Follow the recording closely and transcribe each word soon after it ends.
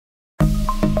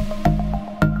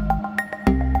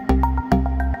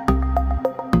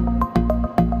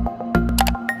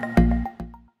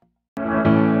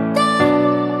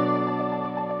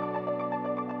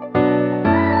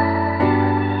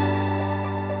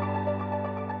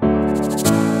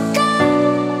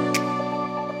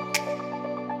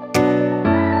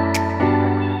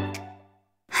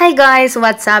Hey guys,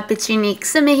 what's up? It's Unique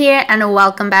Simi here and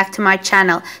welcome back to my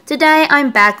channel. Today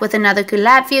I'm back with another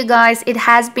collab for you guys. It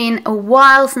has been a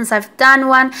while since I've done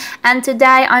one and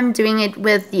today I'm doing it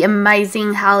with the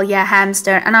amazing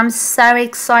HellYeahHamster, and I'm so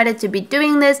excited to be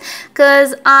doing this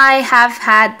because I have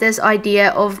had this idea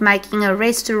of making a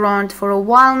restaurant for a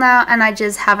while now and I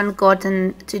just haven't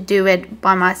gotten to do it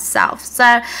by myself.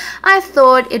 So I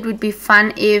thought it would be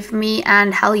fun if me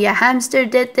and HellYeahHamster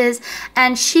did this,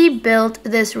 and she built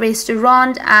this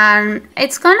restaurant and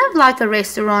it's kind of like a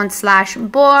restaurant slash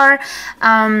bar.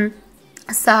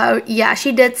 So yeah,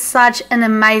 she did such an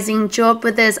amazing job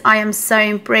with this. I am so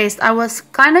impressed. I was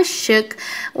kind of shook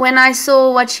when I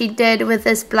saw what she did with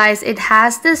this place. It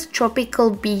has this tropical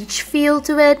beach feel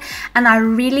to it and I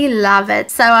really love it.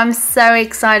 So I'm so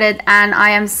excited and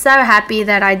I am so happy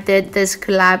that I did this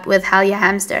collab with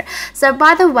HellYeahHamster. So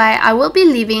by the way, I will be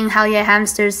leaving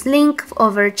HellYeahHamster's link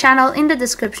of her channel in the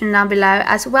description down below,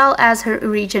 as well as her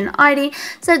origin ID.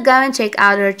 So go and check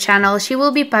out her channel. She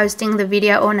will be posting the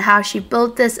video on how she built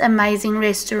this amazing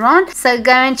restaurant, so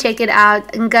go and check it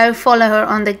out and go follow her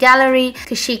on the gallery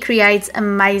because she creates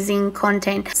amazing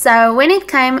content. So when it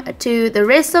came to the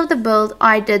rest of the build,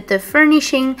 I did the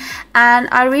furnishing and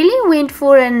I really went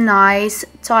for a nice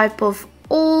type of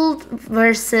old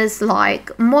versus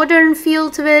like modern feel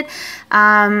to it.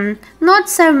 Not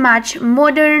so much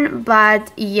modern,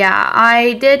 but yeah,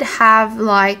 I did have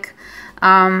like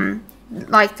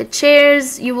the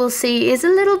chairs you will see is a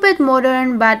little bit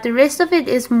modern, but the rest of it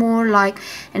is more like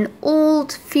an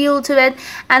old feel to it.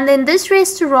 And then this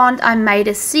restaurant, I made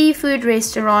a seafood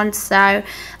restaurant, so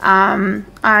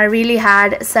I really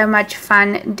had so much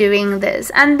fun doing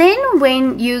this. And then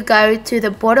when you go to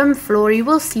the bottom floor, you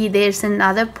will see there's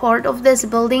another part of this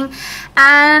building,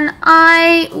 and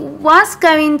I was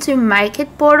going to make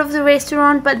it part of the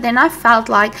restaurant, but then I felt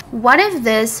like, what if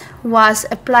this was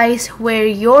a place where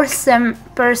your sim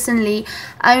personally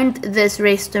owned this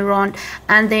restaurant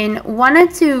and then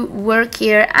wanted to work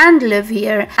here and live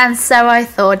here? And so I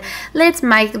thought, let's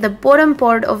make the bottom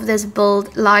part of this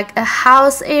build like a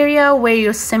house area where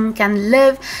your sim can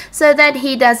live, so that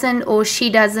he doesn't or she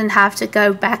doesn't have to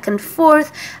go back and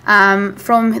forth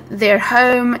from their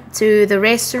home to the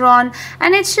restaurant,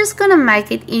 and it's just gonna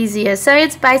make it easier. So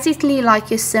it's basically like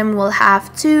your sim will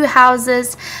have two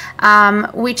houses,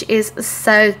 which is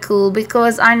so cool,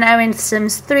 because I know in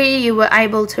Sims 3 you were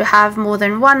able to have more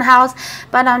than one house,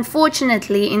 but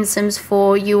unfortunately in Sims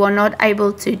 4 you are not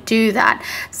able to do that.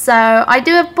 So I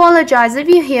do apologize if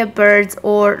you hear birds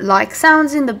or like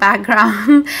sounds in the background.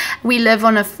 We live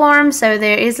on a farm, so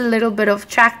there is a little bit of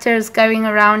tractors going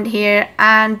around here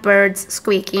and birds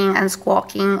squeaking and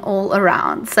squawking all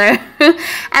around. So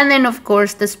and then of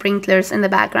course the sprinklers in the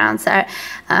background. So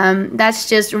that's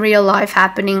just real life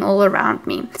happening all around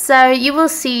me. So you will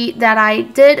see that I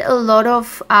did a lot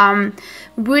of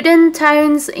wooden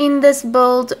tones in this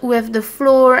build with the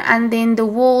floor, and then the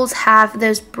walls have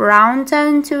this brown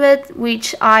tone to it,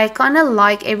 which I kind of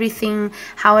like everything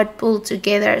how it pulled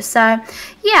together. So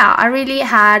yeah, I really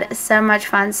had so much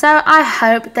fun. So I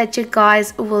hope that you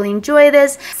guys will enjoy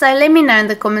this. So let me know in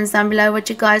the comments down below what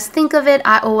you guys think of it.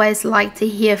 I always like to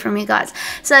hear from you guys.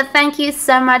 So thank you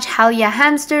so much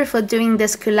HellYeahHamster for doing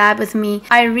this collab with me.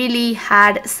 I really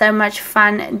had so much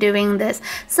fun doing this.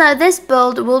 So this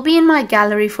build will be in my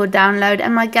gallery for download,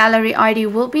 and my gallery ID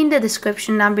will be in the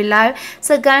description down below.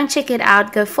 So go and check it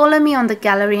out. Go follow me on the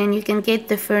gallery and you can get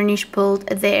the furnished build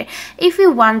there. If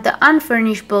you want the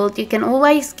unfurnished build, you can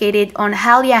always get it on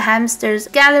HellYeahHamster's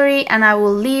gallery, and I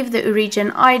will leave the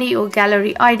origin ID or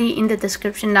gallery ID in the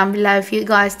description down below for you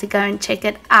guys to go and check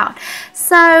it out.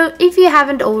 So if you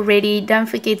haven't already, don't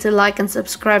forget to like and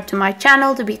subscribe to my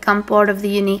channel to become part of the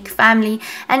Unique family.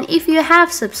 And if you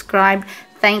have subscribed,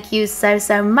 thank you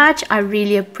so much. I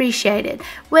really appreciate it.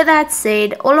 With that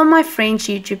said, all of my friends'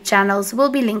 YouTube channels will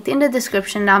be linked in the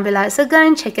description down below, so go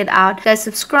and check it out. Go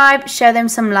subscribe, show them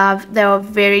some love. They are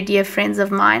very dear friends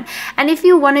of mine. And if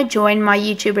you want to join my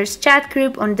YouTubers chat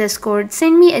group on Discord,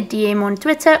 send me a DM on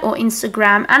Twitter or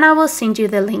Instagram and I will send you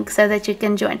the link so that you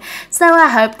can join. So I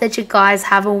hope that you guys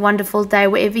have a wonderful day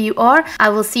wherever you are. I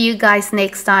will see you guys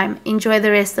next time. Enjoy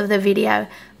the rest of the video.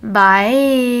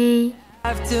 Bye.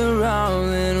 After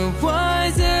all, it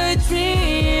was a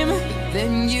dream.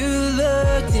 Then you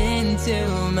looked into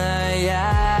my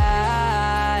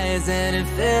eyes, and it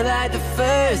felt like the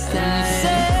first time. You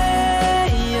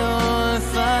say you're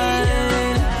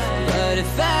fine, but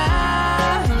if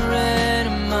I read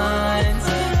minds,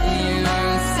 you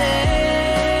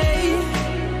say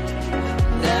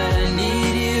that I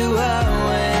need you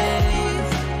always,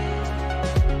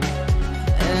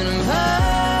 and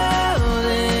I'm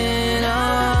holding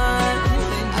on.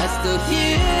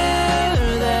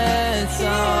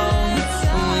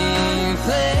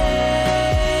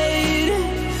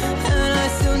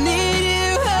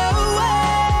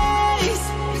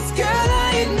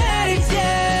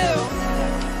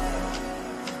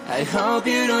 I hope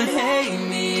you don't hate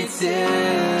me too.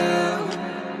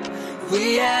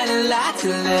 We had a lot to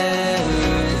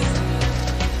lose.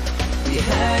 We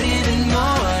had even